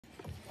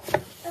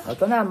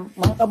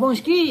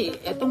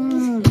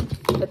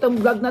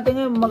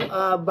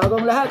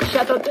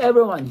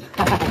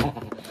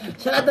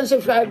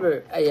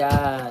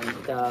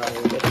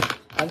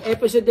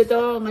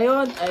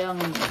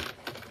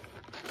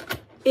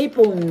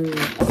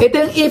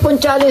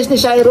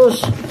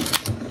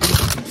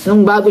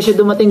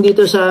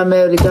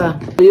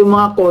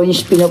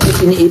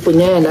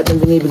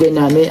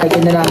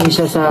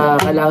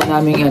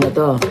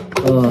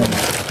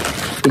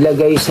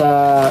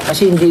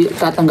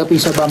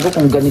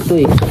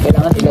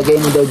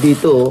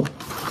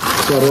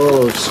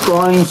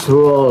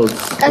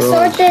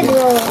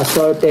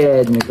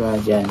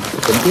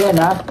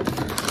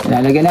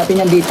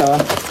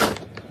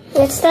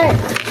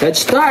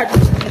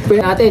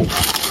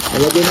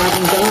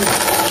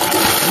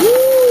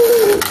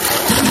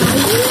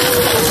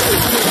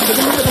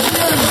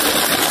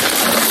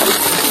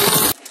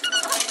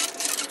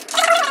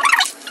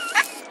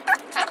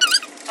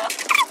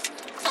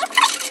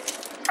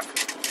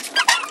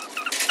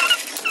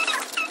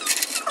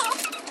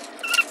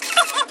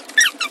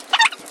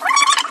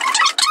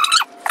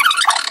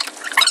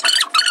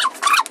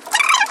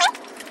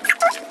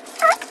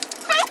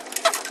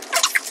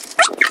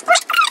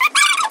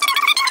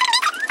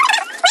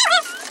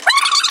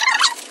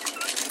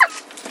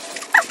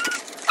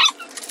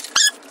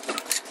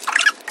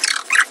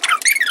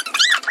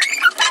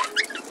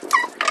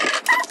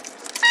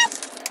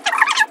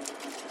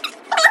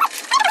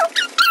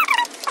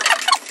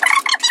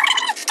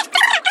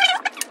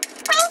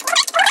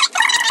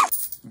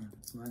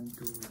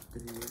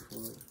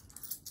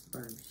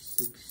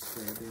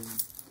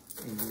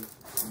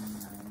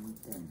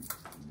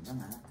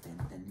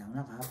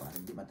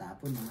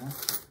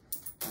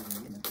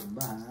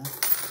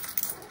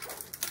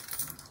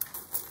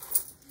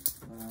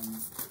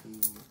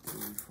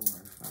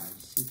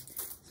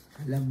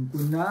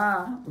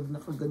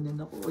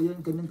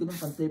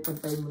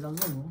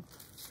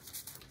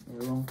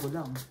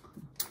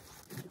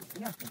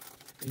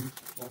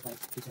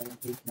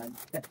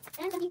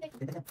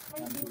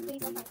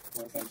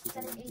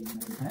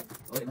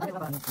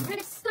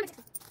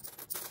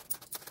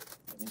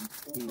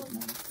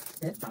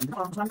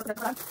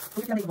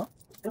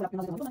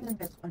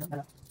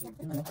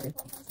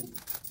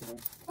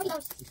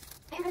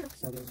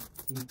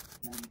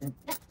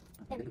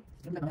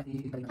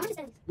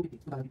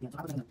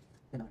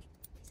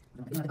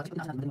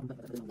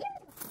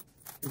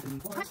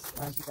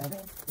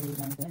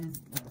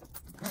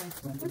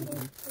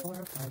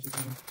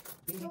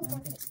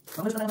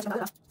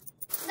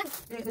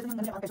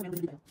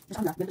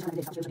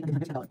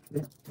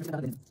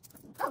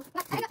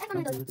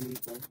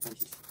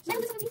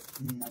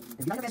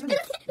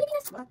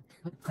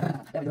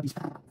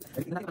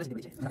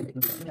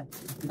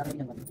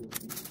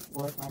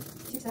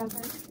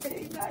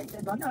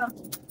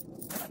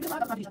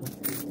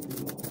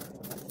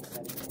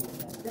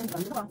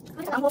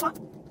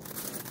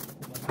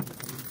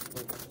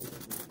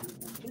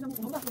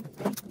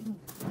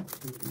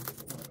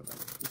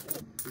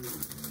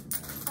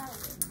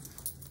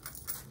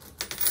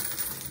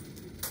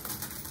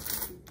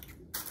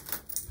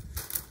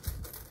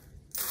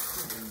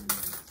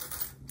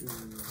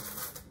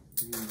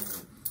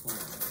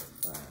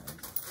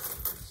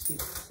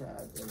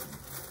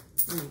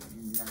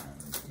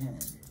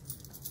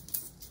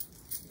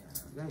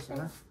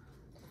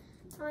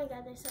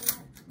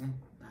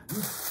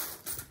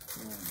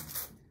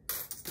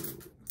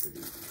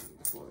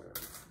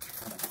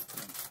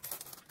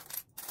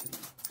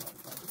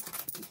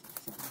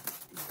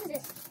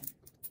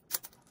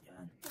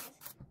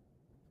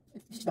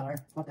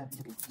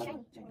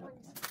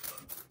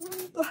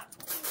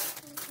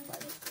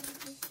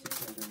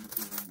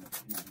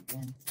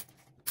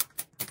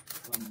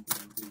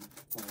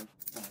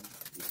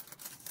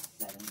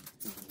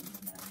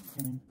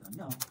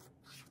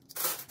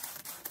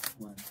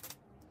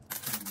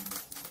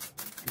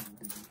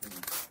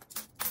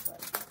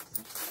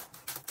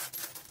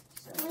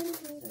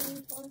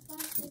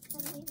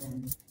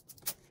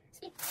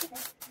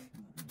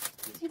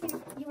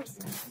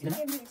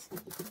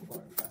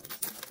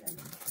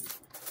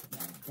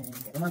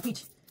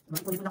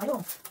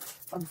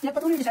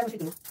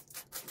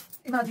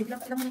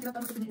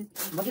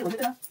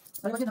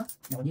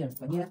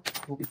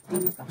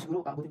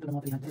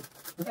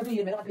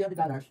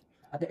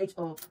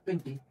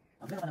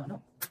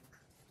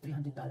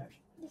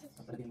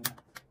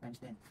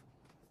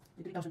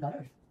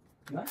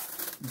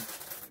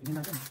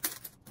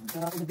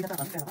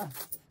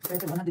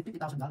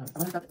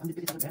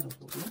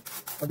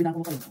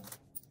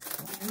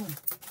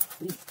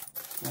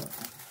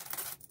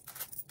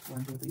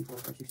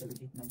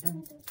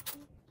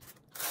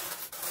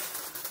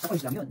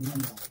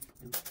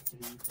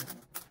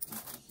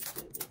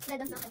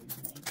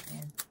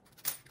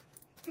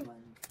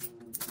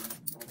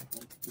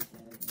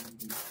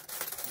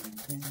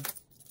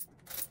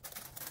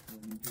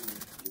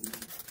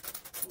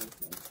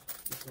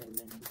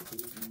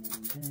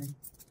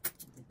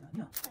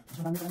Mas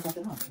marami pa ng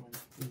quarter, no?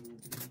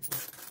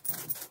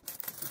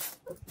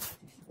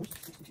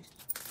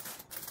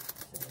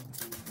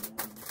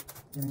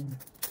 Yan.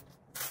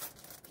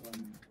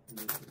 1,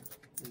 2, 3,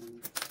 4,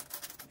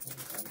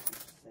 5, 6,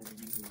 7, 8,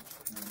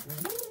 9,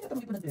 10. Ito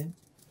natin.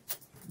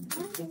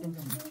 10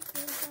 lang.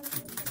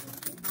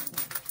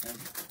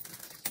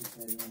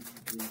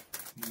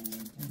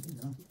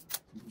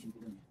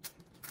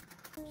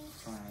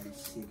 5,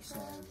 6,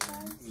 7,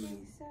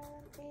 8,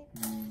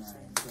 9,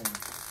 10.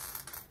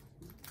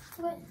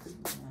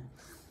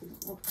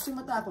 Huwag kasi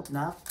matakot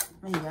na.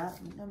 Mahiya.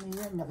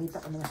 Nakita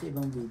ko naman sa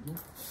ibang video.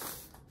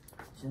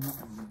 Siya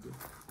naka-video.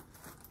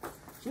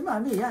 Si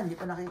Mami yan. Hindi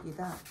pa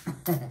nakikita.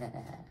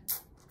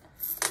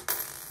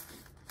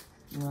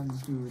 1,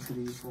 2,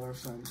 3, 4,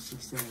 5,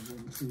 6,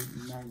 7, 8,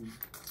 9,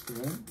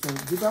 10. So,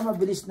 di ba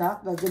mabilis na?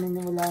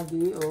 Gaganin mo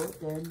lagi. O,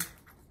 10.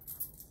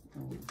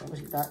 Tapos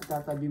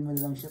itatabi mo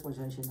lang siya kung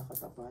saan siya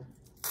nakatapat.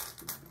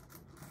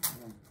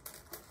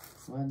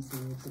 1,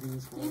 2, 3,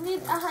 4. You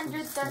need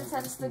 110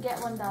 cents to get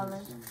 $1.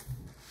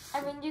 I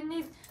mean, you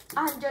need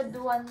 101.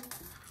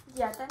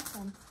 Yeah, 10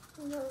 cents.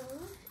 No.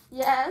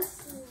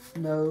 Yes.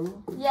 No.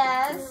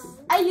 Yes.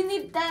 You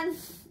need 10.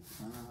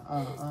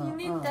 You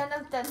need 10 10.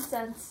 of 10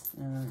 cents.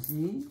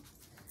 See?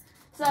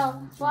 So,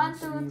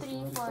 1, 2,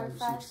 3, 4,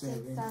 5,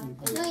 6, 7,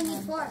 8. No, you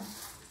need 4.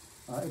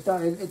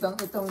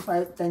 Itong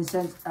 5, 10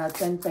 cents,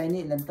 10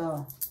 penny lang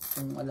to.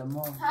 Kung alam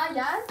mo. Ha,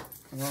 yan?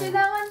 Wow.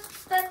 Kailangan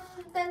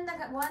 10 na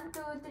 1,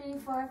 2, 3,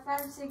 4,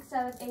 5,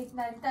 6, 7, 8,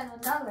 9,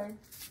 10, $1.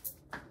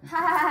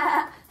 Ha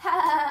ha ha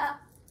ha.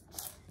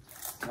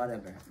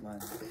 Whatever. 1,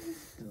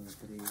 2,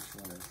 3,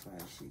 4,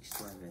 5, 6,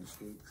 7,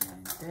 8,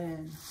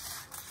 9,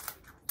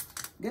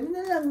 10. Ganun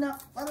na lang na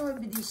para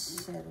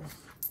mabilis, Cyrus.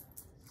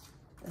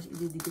 Tapos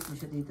ididikit mo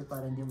siya dito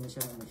para hindi mo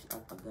siya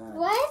mas-apagan.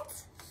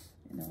 What?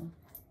 You know?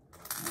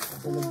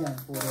 Katulad yan.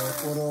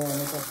 Puro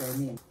ano to,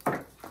 penny.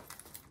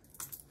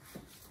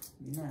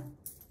 Hindi na.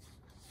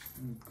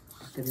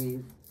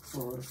 3,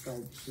 4, 5,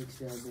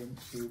 6, 7,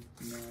 8,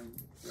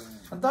 9,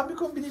 10. Ang dami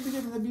kong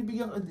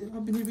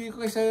binibigay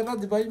ko kay Sarah,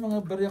 di ba yung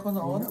mga barya ko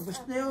noon?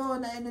 Basta yun,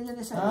 naino niya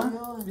na sa Ha?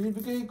 yun.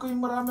 Binibigay ko yung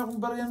marami akong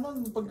barya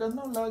noon. Pag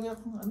ano, lagi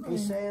akong ano Kay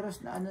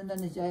Cyrus, na ano na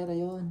ni Jaira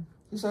yun.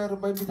 Si Sarah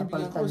ba yung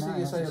binibigyan ko? Napalitan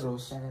Sige, na,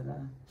 Cyrus. Jaira.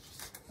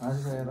 Si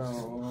Sarah,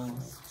 oo.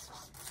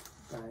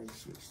 5,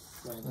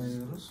 6, 7.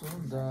 Cyrus, oh,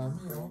 ang dami,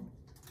 oh.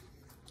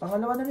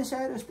 Pangalawa na ni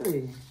Cyrus to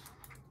eh.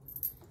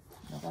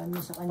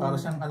 Nakano sa kanya. Para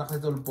siyang anak ni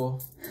Tulpo.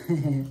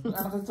 Yung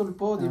anak ni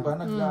Tulpo, di ba?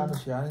 Nag-ano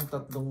siya, yung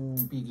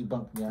 3 piggy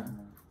bank niya.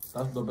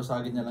 Tapos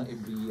babasagin niya lang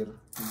every year.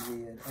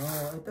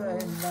 Oh, ito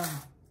ayun lang.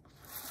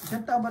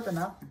 Isang taon ba ito,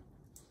 anak?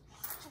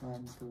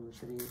 1, 2,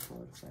 3,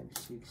 4,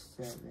 5, 6,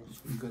 7,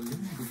 8. Ang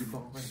galing, bilib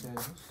ako kay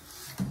Cyrus.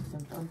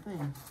 Isang taon to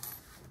eh.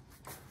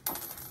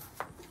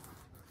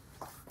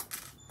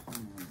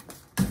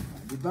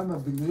 Di ba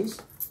mabilis?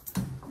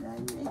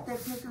 Ay,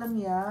 technique lang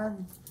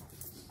yan.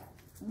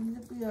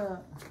 Ano po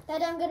yan? Dad,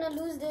 I'm gonna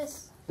lose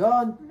this.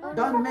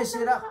 Don't mess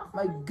it up.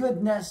 My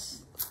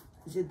goodness.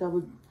 Is it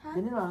double?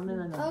 Ganun ba?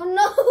 Ano. Oh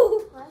no!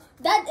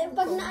 Dad,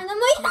 pag naano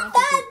mo yan,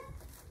 Dad!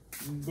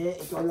 Hindi,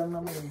 ikaw lang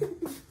naman eh.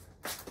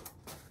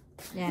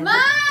 Mom!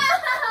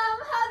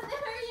 How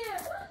dare you?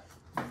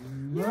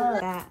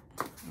 Yeah.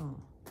 Oh.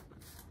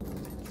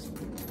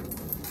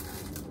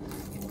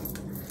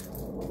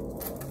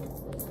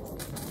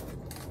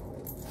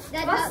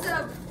 Dad, What's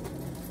up?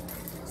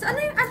 So, ano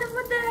yung ano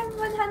mo din?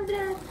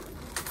 100?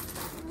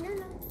 No.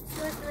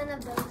 What's one of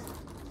those?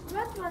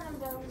 What one of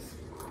those?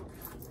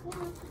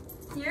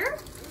 Here?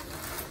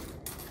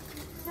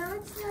 No,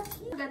 it's not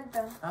here.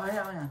 Ganito.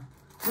 Kaya.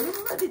 Galing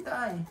mo ba dito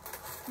ay?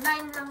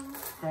 9 lang.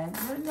 10?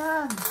 Yun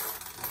yan.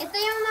 Ito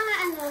yung mga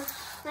ano,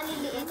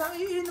 maliliit.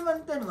 Yun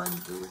naman 10. 1,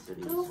 2,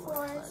 3, 2,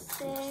 4,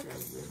 6, 4, 5,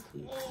 6,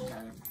 7, 8,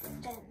 9,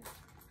 10. 10.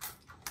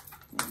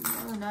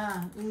 Yan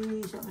muna.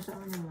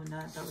 Sama-sama niyo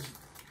muna. Tapos,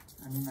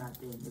 ano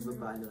natin,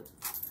 ibabalot.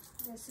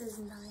 This is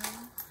 9.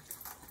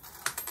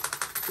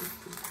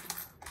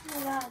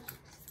 Wala.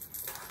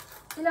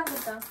 Ilang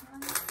ito?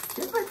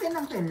 Siyempre, 10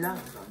 lang 10 lang.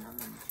 Ikaw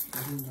naman.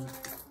 Marunong.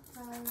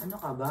 5, Ano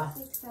ka ba?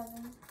 6,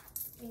 7,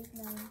 8,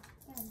 9,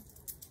 10.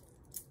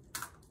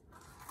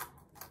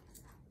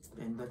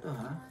 10 ba to,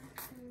 ha? 1,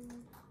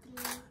 2,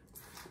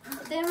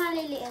 3, ito yung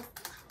maliliit.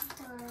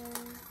 4,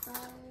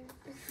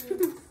 5,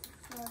 6,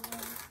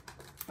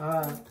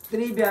 7.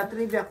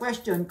 Trivia.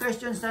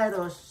 Question,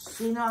 Cyrus.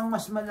 Sino ang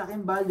mas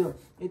malaking value?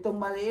 Itong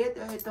maliit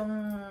o itong,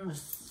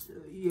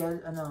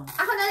 ano?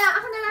 Ako na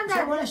lang, Dad.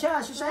 Siya muna siya,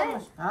 si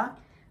Cyrus. Ha?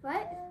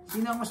 What?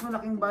 Sino ang mas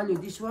malaking value?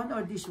 This one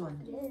or this one?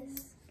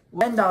 This.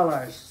 $1.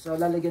 So,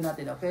 lalagyan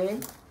natin, okay?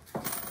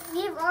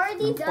 We've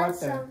already Yung done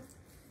quarter. some.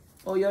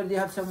 Oh, you already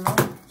have some now?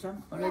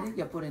 Some already?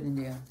 Yeah, put it in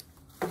there.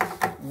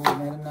 Oh,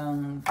 meron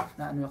ng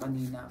na-ano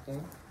kanina, okay?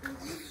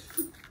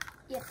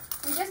 Yeah.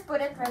 We just put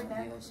it right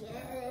there. Yes.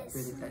 Yes.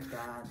 Put it like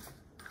that.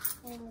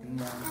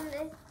 Tingnan. And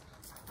it,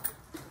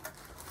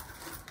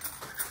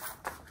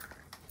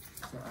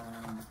 So,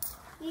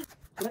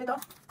 ilan ito?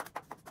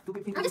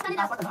 250. I'm just cutting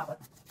it out. Apat.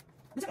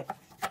 That's okay.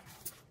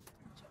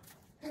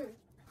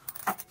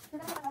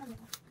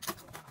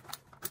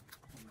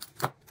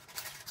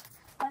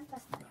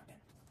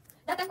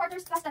 That 10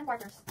 quarters plus 10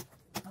 quarters.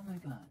 Oh my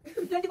God.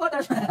 20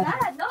 quarters.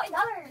 Dad, no, in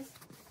dollars.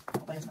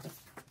 Ako pa yan, sakit.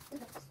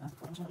 Ha?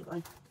 Parang sakit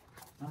ay.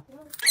 Ha?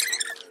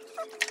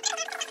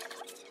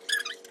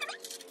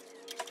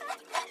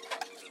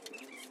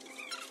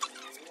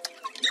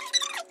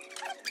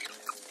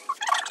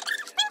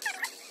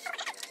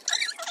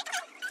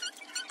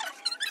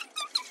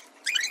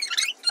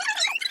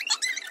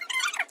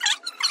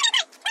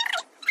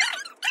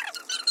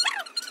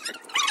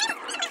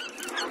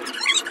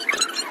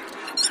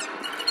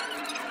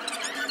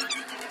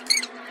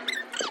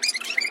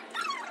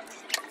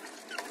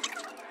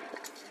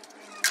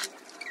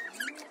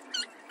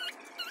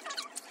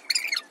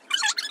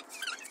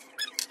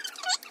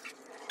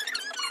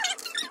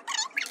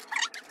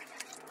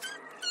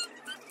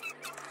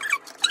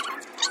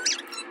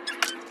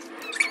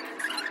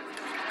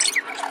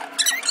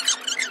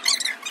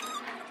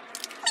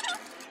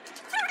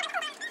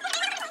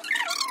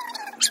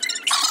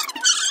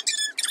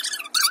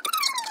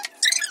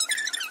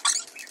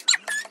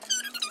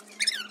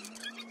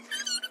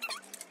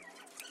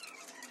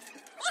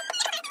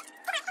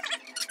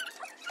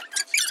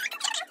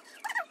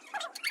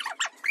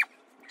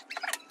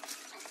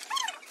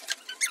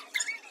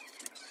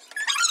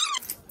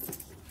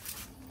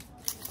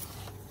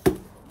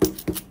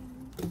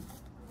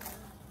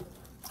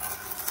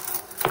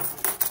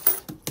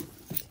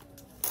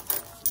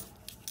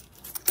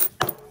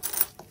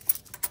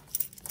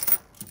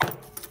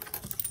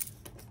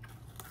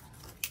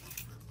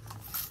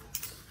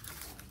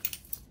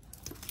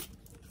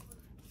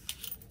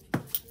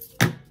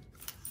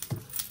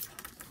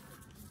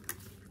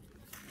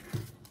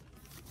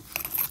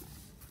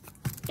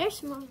 They're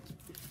small.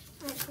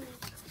 Actually.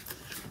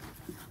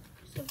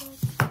 So bad.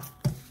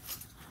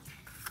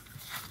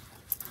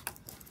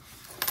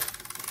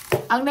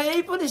 Ang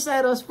naipon ni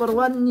Cyrus for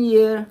 1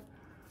 year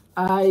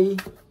ay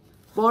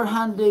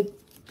 $450.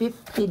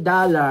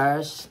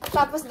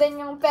 Tapos din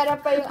yung pera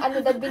pa yung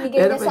ano na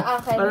binigay niya sa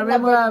akin Para na may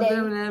mga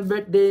birthday.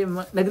 birthday.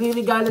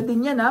 Nagre-regalo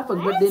din yan ha, pag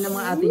birthday ng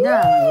mga ate niya.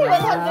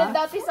 100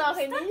 dati sa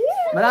akin.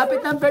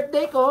 Malapit ng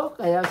birthday ko,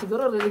 kaya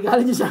siguro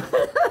re-regalo niya siya.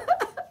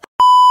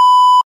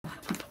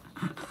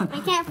 I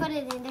can't put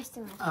it in. There's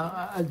too much.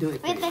 I'll do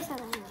it. Wait, there's a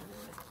lot.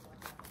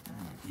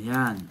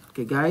 Ayan.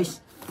 Okay guys.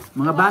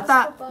 Mga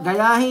bata,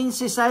 gayahin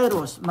si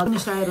Cyrus. Mag ni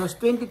Cyrus,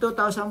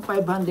 22,500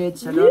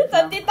 sa loob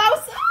ng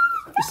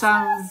 20,000!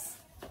 isang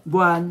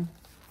buwan.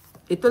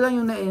 Ito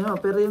lang yung naino,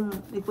 pero yung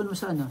ipon mo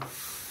sa ano.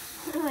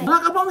 Mga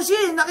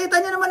kabongsi,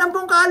 nakita niyo naman ang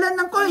bungkalan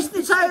ng coins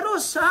ni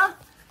Cyrus, ha?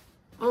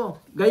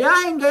 Oh,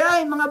 gayahin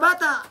mga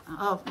bata.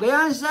 Oh,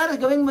 gayahin si Cyrus,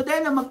 gawing model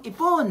na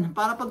mag-ipon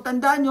para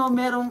pagtandaan nyo,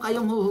 meron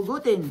kayong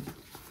huhugutin.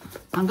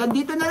 Hanggang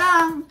dito na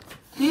lang.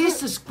 Please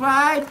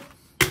subscribe,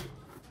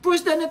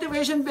 push the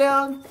notification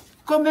bell,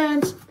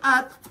 comments,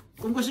 at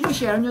kung gusto nyo,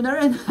 share nyo na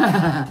rin.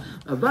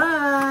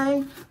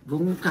 Bye-bye!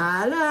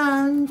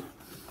 Bungkalan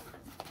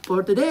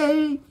for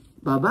today.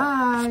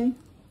 Bye-bye!